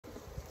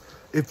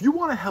If you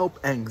want to help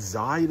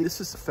anxiety,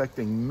 this is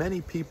affecting many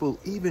people,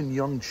 even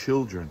young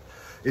children.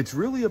 It's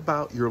really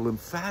about your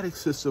lymphatic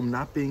system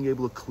not being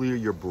able to clear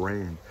your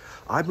brain.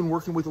 I've been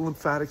working with the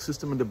lymphatic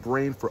system in the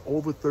brain for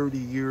over 30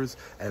 years,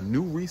 and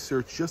new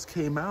research just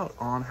came out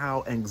on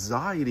how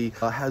anxiety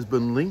has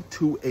been linked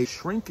to a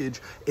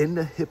shrinkage in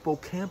the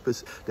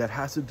hippocampus that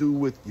has to do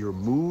with your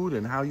mood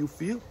and how you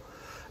feel.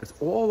 It's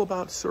all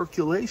about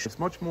circulation. It's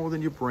much more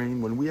than your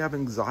brain. When we have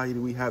anxiety,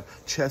 we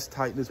have chest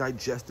tightness,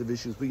 digestive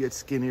issues, we get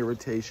skin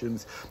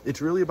irritations. It's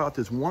really about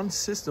this one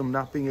system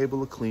not being able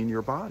to clean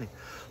your body.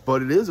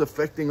 But it is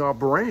affecting our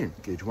brain.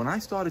 When I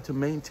started to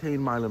maintain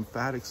my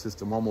lymphatic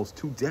system almost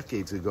 2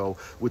 decades ago,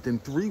 within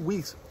 3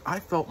 weeks, I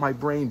felt my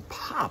brain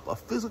pop, a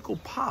physical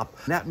pop.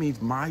 That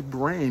means my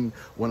brain,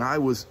 when I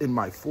was in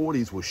my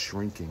 40s, was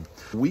shrinking.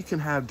 We can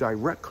have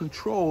direct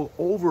control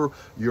over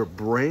your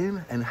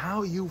brain and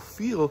how you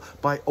feel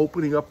by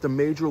opening up the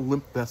major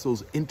lymph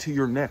vessels into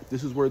your neck.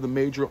 This is where the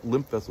major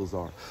lymph vessels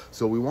are.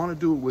 So we want to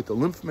do it with the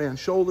Lymph Man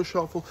shoulder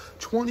shuffle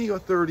 20 or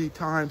 30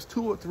 times,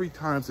 2 or 3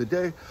 times a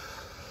day.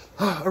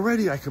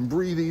 Already I can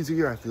breathe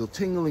easier. I feel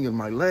tingling in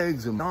my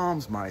legs and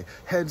arms. My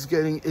head's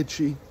getting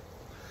itchy.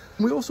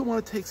 We also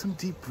want to take some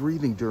deep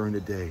breathing during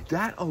the day.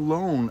 That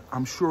alone,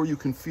 I'm sure you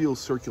can feel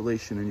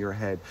circulation in your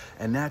head,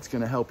 and that's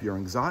going to help your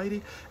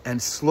anxiety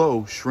and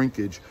slow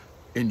shrinkage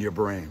in your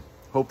brain.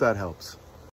 Hope that helps.